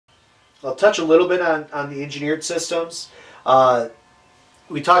I'll touch a little bit on the engineered systems.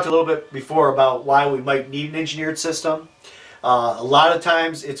 We talked a little bit before about why we might need an engineered system. A lot of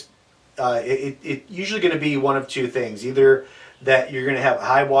times it's usually going to be one of two things. Either that you're going to have a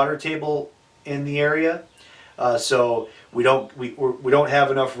high water table in the area, so we don't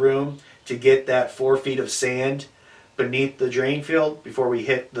have enough room to get that 4 feet of sand beneath the drain field before we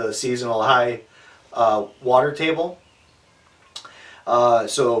hit the seasonal high water table.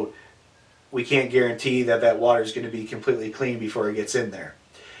 So we can't guarantee that that water is going to be completely clean before it gets in there.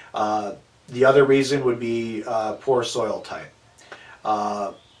 The other reason would be poor soil type.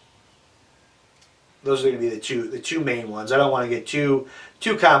 Those are going to be the two main ones. I don't want to get too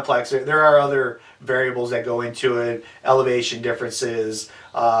complex. There are other variables that go into it: elevation differences,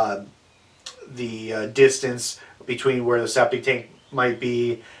 the distance between where the septic tank might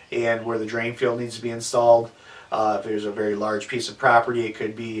be and where the drain field needs to be installed. If there's a very large piece of property, it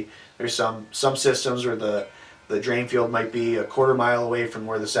could be, there's some systems where the drain field might be a quarter mile away from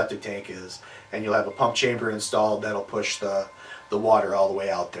where the septic tank is, and you'll have a pump chamber installed that'll push the water all the way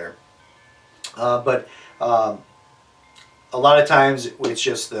out there. But a lot of times it's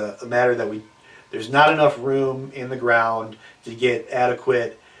just a matter that there's not enough room in the ground to get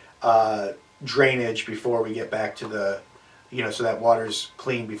adequate drainage before we get back to the, so that water's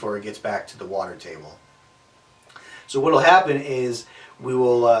clean before it gets back to the water table. So what will happen is we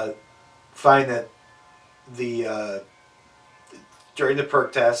will find that during the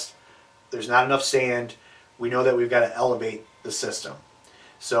perk test, there's not enough sand. We know that we've got to elevate the system.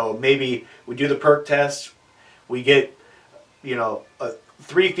 So maybe we do the perk test, we get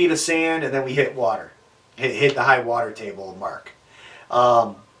 3 feet of sand, and then we hit water, hit the high water table mark.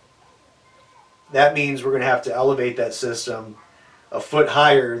 That means we're going to have to elevate that system a foot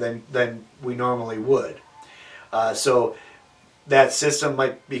higher than we normally would. So that system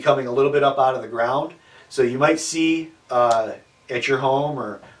might be coming a little bit up out of the ground. So you might see at your home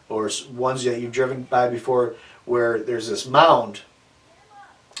or ones that you've driven by before where there's this mound.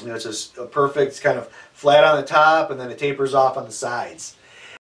 It's just a perfect kind of flat on the top, and then it tapers off on the sides.